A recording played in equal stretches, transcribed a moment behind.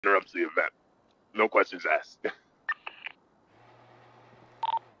interrupts the event. No questions asked.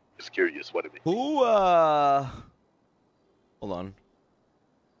 Just curious what it means. Who, hold on.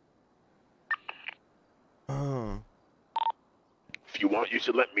 If you want, you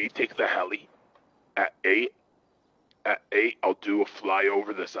should let me take the heli at 8. At 8, I'll do a fly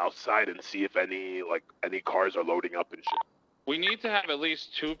over the south side and see if any cars are loading up and shit. We need to have at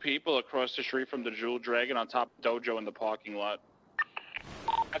least 2 people across the street from the Jewel Dragon on top of Dojo in the parking lot.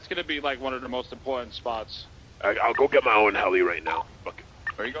 That's gonna be like one of the most important spots. I'll go get my own heli right now. Fuck it.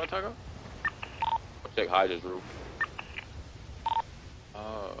 Where you going, Taco? I'll check Hydra's roof.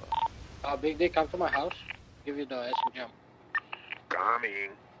 Big Dick, come to my house. Give you the SMG.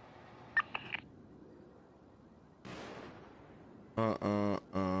 Coming.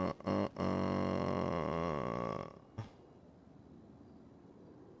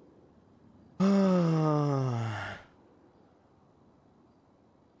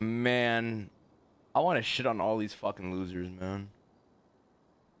 Man, I want to shit on all these fucking losers, man.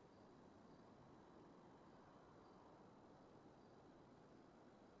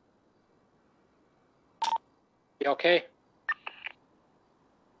 You okay?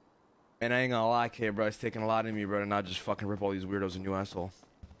 And I ain't gonna lie, K, bro, it's taking a lot of me, bro, to not just fucking rip all these weirdos a new asshole.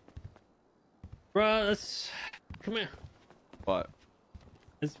 Bro, come here. What?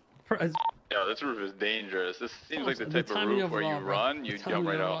 Yo, this roof is dangerous. This seems like the type of roof where you run, you jump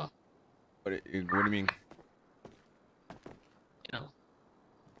right off. What do you mean? You know.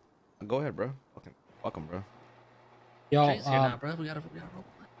 Go ahead, bro. Fuck him, bro. Yo, Chase here now, bro. We gotta roll.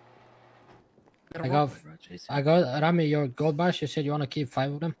 I got Ramee, your gold bars. You said you want to keep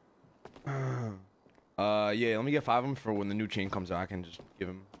 5 of them. Yeah. Let me get 5 of them for when the new chain comes out. I can just give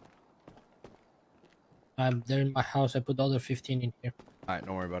him. They're in my house. I put the other 15 in here. All right,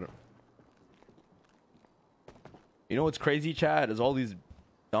 don't worry about it. You know what's crazy, Chad? Is all these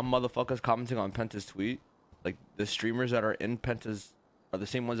dumb motherfuckers commenting on Penta's tweet. Like the streamers that are in Penta's are the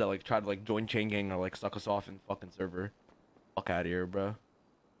same ones that like try to like join Chain Gang or like suck us off in fucking server. Fuck out of here, bro.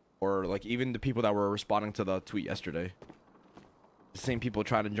 Or like even the people that were responding to the tweet yesterday. The same people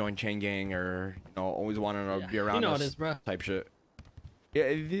trying to join Chain Gang or always wanting to be around us, it is, bro. type shit.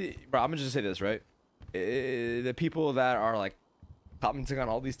 Yeah, bro. I'm gonna just say this, right? The people that are like commenting on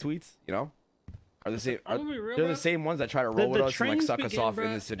all these tweets, are the same. They're the same ones that try to roll with us and like suck us off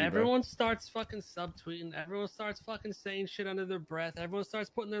in the city. Everyone starts fucking subtweeting. Everyone starts fucking saying shit under their breath. Everyone starts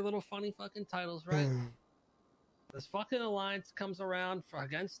putting their little funny fucking titles, right? This fucking alliance comes around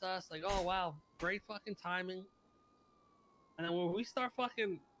against us, like, oh wow, great fucking timing. And then when we start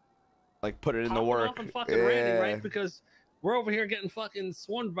fucking like put it in the work, and fucking ranting, right? Because we're over here getting fucking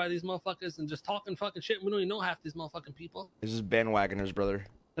swarmed by these motherfuckers and just talking fucking shit. We don't even know half these motherfucking people. It's just bandwagoners, brother.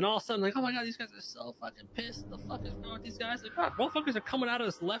 And all of a sudden, like, oh my god, these guys are so fucking pissed. The fuck is wrong with these guys? Like, bro, motherfuckers are coming out of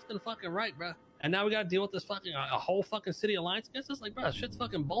us left and fucking right, bro. And now we gotta deal with this fucking a whole fucking city alliance against us. Like, bro, shit's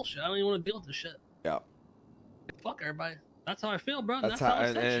fucking bullshit. I don't even want to deal with this shit. Yeah. Fuck everybody. That's how I feel, bro. That's how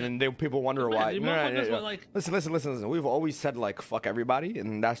and then people wonder why. Like, listen. We've always said like fuck everybody,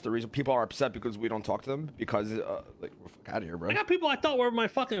 and that's the reason people are upset because we don't talk to them because like we're fuck out of here, bro. I got people I thought were my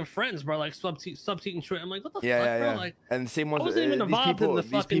fucking friends, bro. Like subteating shit. I'm like, what the fuck, bro? Like, and the same ones. I wasn't even involved in the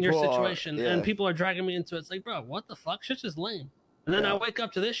fucking your situation, are, and people are dragging me into it. It's like, bro, what the fuck? Shit's just lame. And then I wake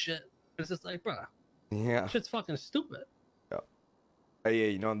up to this shit. It's just like, bro, shit's fucking stupid.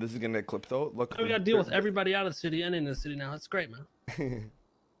 Yeah, this is gonna get clipped though. Look, we gotta deal with everybody out of the city and in the city now. It's great, man.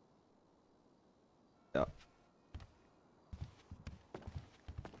 Yeah.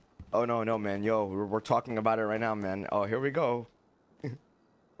 Oh no, man. Yo, we're talking about it right now, man. Oh, here we go.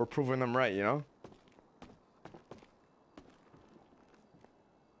 We're proving them right,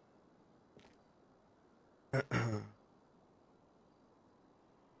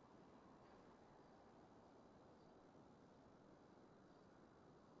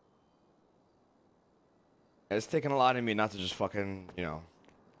 It's taking a lot of me not to just fucking,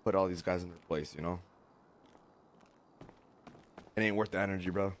 put all these guys in their place, It ain't worth the energy,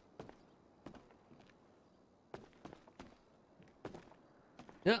 bro.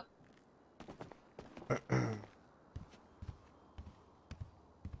 Yeah.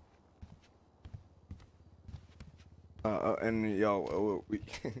 And yo,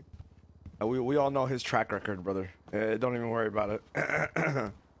 we all know his track record, brother. Don't even worry about it.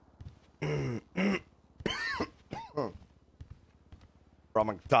 Bro,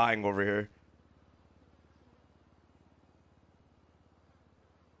 I'm dying over here.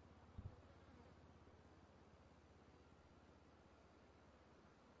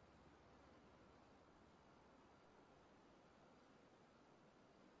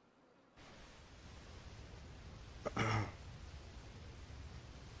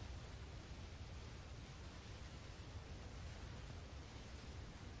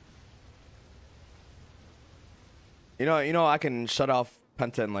 You know, I can shut off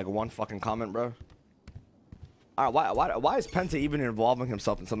Penta in like one fucking comment, bro. All right, why is Penta even involving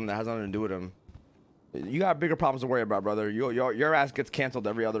himself in something that has nothing to do with him? You got bigger problems to worry about, brother. Your ass gets canceled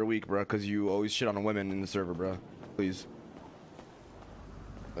every other week, bro, because you always shit on women in the server, bro. Please.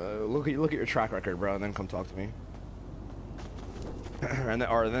 Look at your track record, bro, and then come talk to me.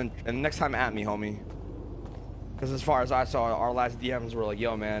 and next time at me, homie. Because as far as I saw, our last DMs were like,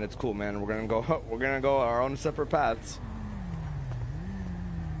 "Yo, man, it's cool, man. We're gonna go our own separate paths."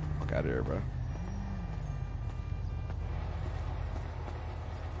 Fuck out of here, bro.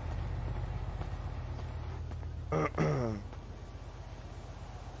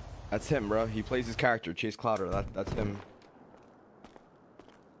 That's him, bro. He plays his character, Chase Clouder. That's him.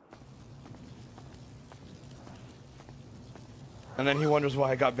 And then he wonders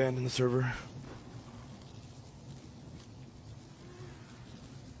why I got banned in the server.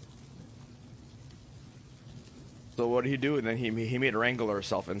 So what did he do? And then he made Wrangler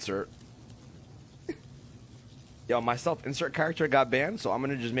self-insert. Yo, my self-insert character got banned, so I'm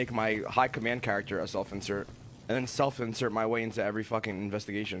gonna just make my high command character a self-insert. And then self-insert my way into every fucking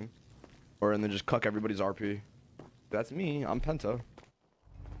investigation. Or and then just cuck everybody's RP. That's me. I'm Penta.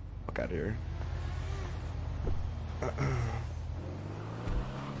 Fuck out of here.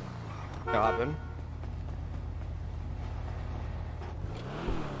 What happened?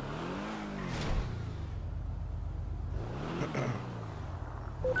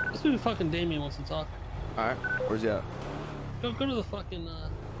 This dude fucking Damien wants to talk. Alright, where's he at? Go to the fucking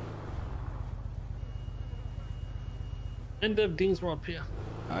end of Dean's World Pier.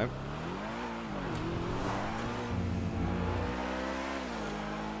 Alright.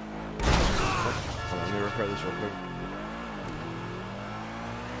 Let me repair this real quick.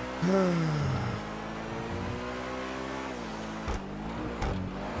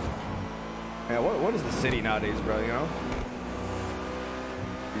 Man, what is the city nowadays, bro, you know?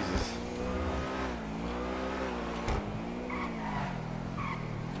 Jesus.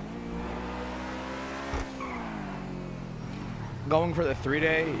 Going for the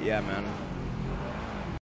 3-day? Yeah, man.